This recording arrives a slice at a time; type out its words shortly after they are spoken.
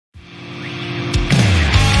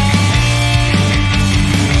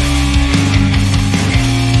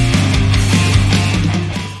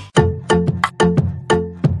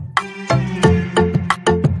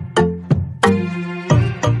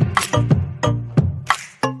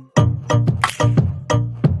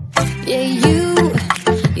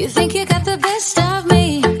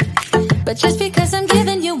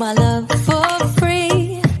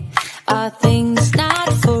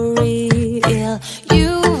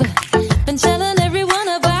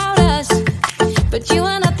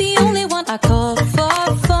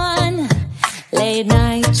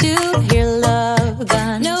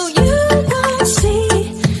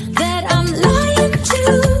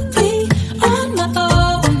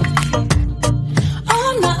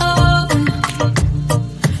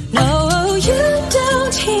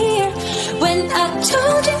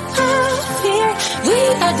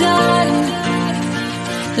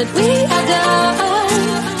that we are done.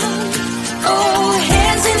 Oh,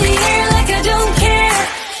 hands in the air like I don't care.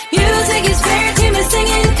 Music is fair to me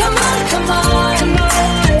singing. Come on, come on.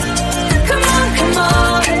 Come on, come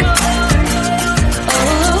on.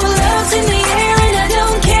 Oh, love's in the air and I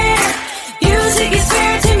don't care. Music is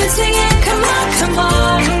fair to me singing. Come on, come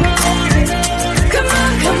on. Come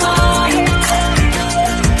on, come on.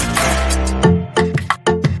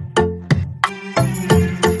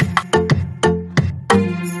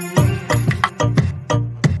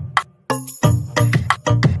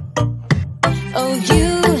 Oh,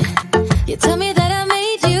 you tell me that I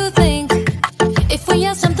made you think. If we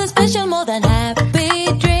have something special more than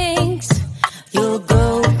happy drinks, you'll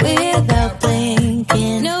go without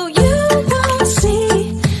blinking. No, you won't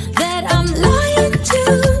see that I'm lying to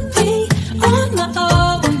be on my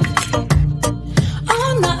own,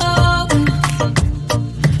 on my own.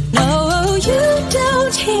 No, you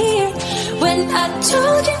don't hear when I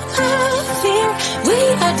told you I fear we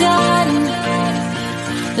are done,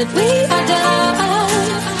 that we are done.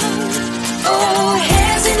 Oh,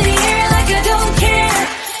 hands in the air like I don't care.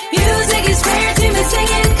 Music is fair to me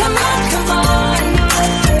singing. Come on, come on.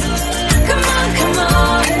 Come on, come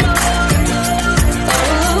on.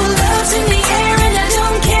 Oh, love's in the air and I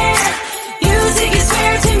don't care. Music is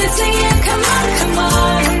fair to me singing. Come on, come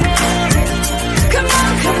on. Come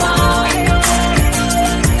on, come on.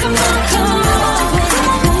 Come on, come on.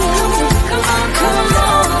 Come on, come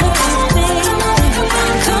on.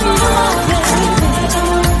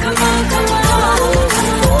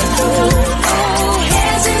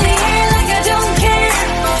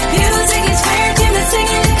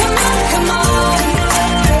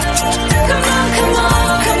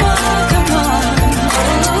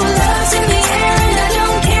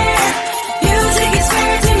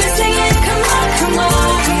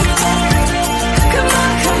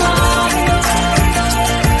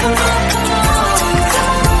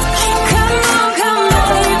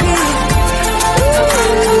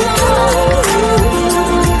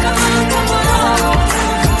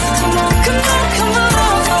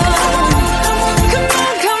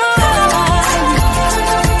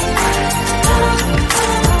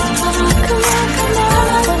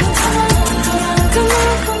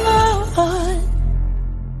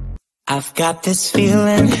 I've got this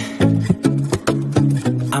feeling,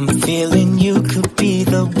 I'm feeling you could be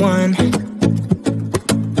the one.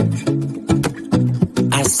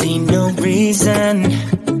 I see no reason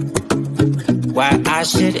why I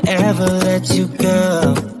should ever let you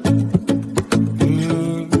go.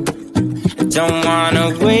 I don't wanna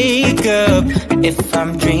wake up if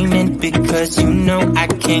I'm dreaming, because you know I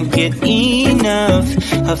can't get enough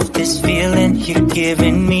of this feeling you're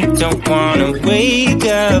giving me. Don't wanna wake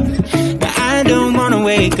up, no, I don't wanna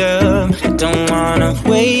wake up. Don't wanna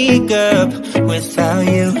wake up without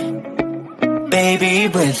you, baby,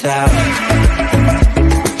 without.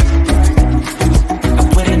 I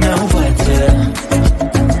wouldn't know what to,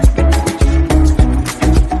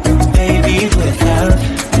 baby, without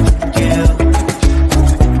you.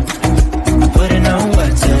 Wouldn't know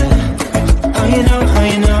what to, oh you know, oh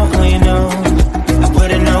you know, oh you know, I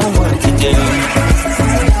wouldn't know what to do.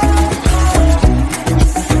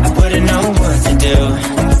 I wouldn't know what to do,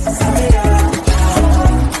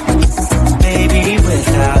 baby,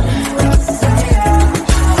 without.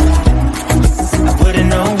 I wouldn't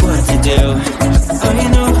know what to do, oh you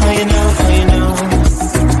know, oh you know, oh you know.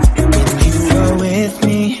 When you are with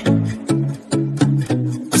me,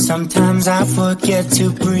 sometimes I forget to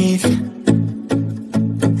breathe.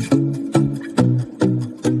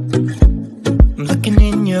 I'm looking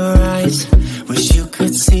in your eyes, wish you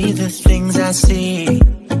could see the things I see.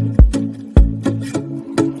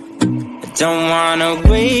 I don't wanna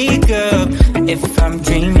wake up if I'm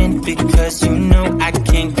dreaming, because you know I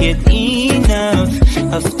can't get enough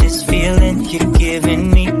of this feeling you're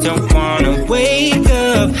giving me. Don't wanna wake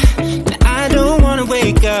up, I don't wanna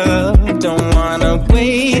wake up. Don't wanna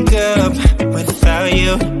wake up without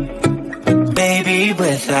you, baby,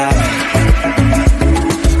 without.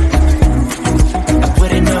 I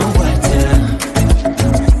wouldn't know what to,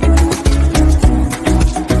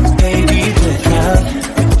 baby, without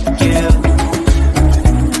you.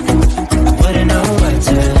 I wouldn't know what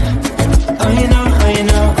to, oh you know, oh you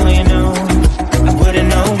know, oh you know. I wouldn't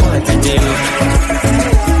know what to do.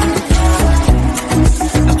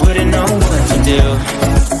 I wouldn't know what to do,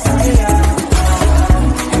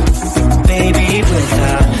 baby,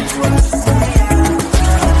 without.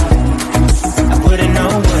 I wouldn't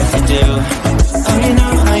know what to do, oh you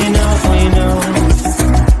know, oh you know, oh you know.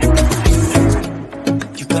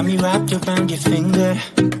 You got me wrapped around your finger,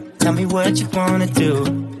 tell me what you wanna do.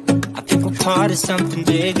 I think we'll part of something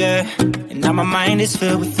bigger, and now my mind is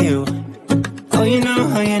filled with you. Oh, you know,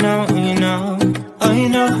 oh, you know, oh, you know. Oh, you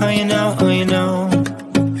know, oh, you know, oh, you know.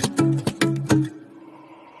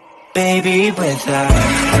 Baby, without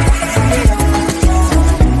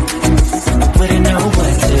I wouldn't know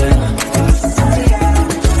what to.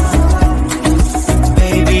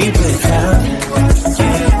 Baby, without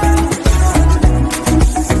you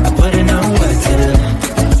I wouldn't know what to.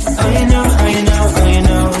 Oh, you know, oh, you know, oh, you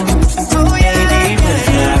know. Baby,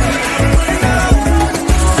 without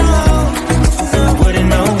I wouldn't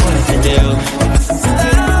know what to do.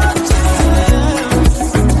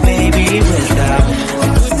 Baby, without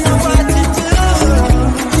I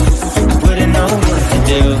wouldn't know what to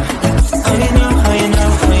do. Oh, you know, oh, you know,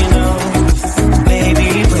 oh, you know. Baby,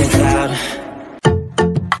 without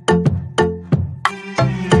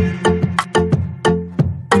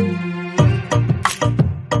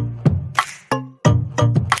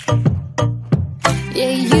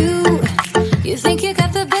Yeah, you think you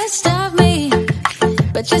got the best of me,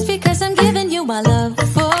 but just because I'm giving you my love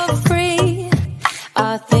for free,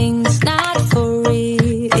 are things not for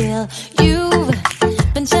real? You've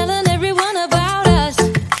been telling everyone about us,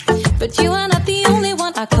 but you are not the only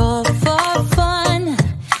one I call for fun.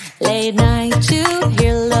 Late night to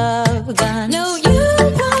hear love guns. No, you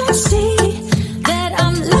won't see that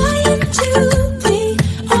I'm lying to be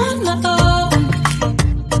on my own.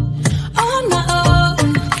 On my own.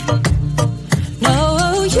 No,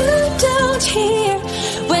 you don't hear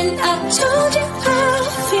when I told you I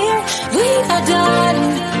fear we are done.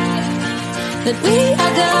 That we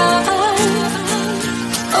are done.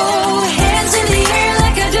 Oh, hands in the air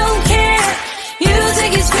like I don't care.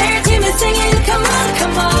 Music is fair to me singing. Come on,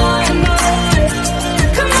 come on.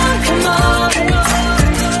 Come on, come on.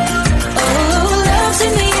 Oh, love's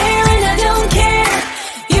in the air and I don't care.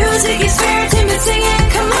 Music is fair to me singing.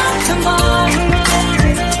 Come on, come on.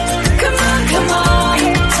 Come on, come on.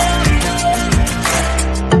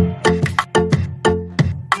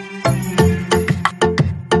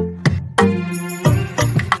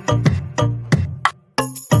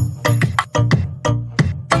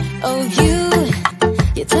 Oh,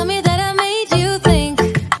 you tell me that I made you think.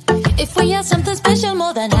 If we have something special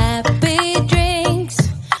more than happy drinks,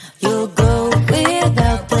 you'll go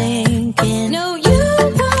without blinking. No, you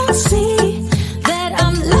won't see that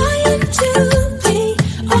I'm lying to be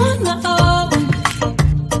on my own.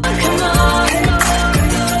 Come on.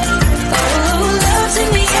 Oh, love's in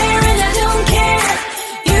the air and I don't care.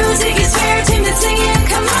 Music is fair to me singing.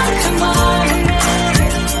 Come on, come on.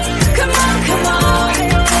 Come on, come on.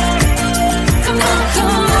 Come on,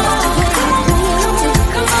 come on.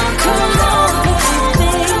 Come on, come on.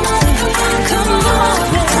 Come on, come on.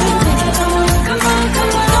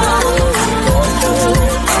 Come on.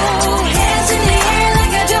 Oh, hands in the air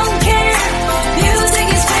like I don't care. Music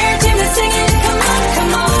is fair to me singing. Come on,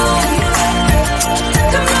 come on.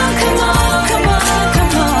 Come on, come on. Come on,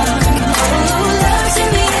 come on. Oh, love's in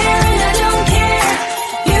the air and I don't care.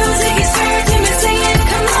 Music is fair to me singing.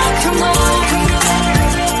 Come on, come on.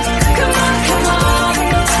 Come on, come on.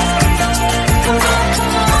 Come on,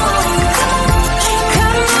 come on.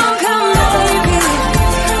 Come on, come on, baby.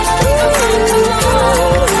 Come on, come on.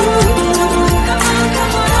 Come on,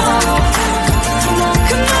 come on.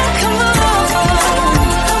 Come on, come on.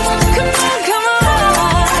 Come on, come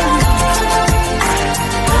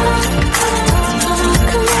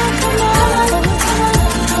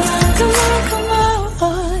on. Come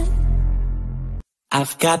on.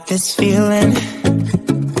 I've got this feeling,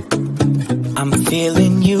 I'm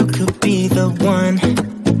feeling you could be the one.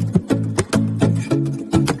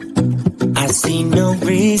 I see no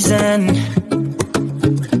reason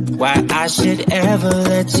why I should ever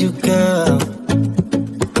let you go.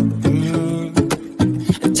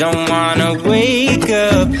 I don't wanna wake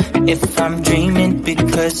up if I'm dreaming,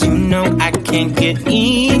 because you know I can't get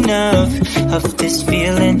enough of this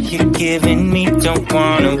feeling you're giving me. Don't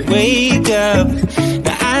wanna wake up,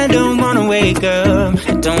 no, I don't wanna wake up.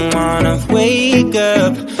 I don't wanna wake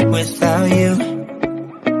up without you,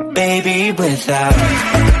 baby, without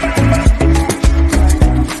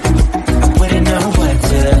I wouldn't know what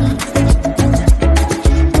to.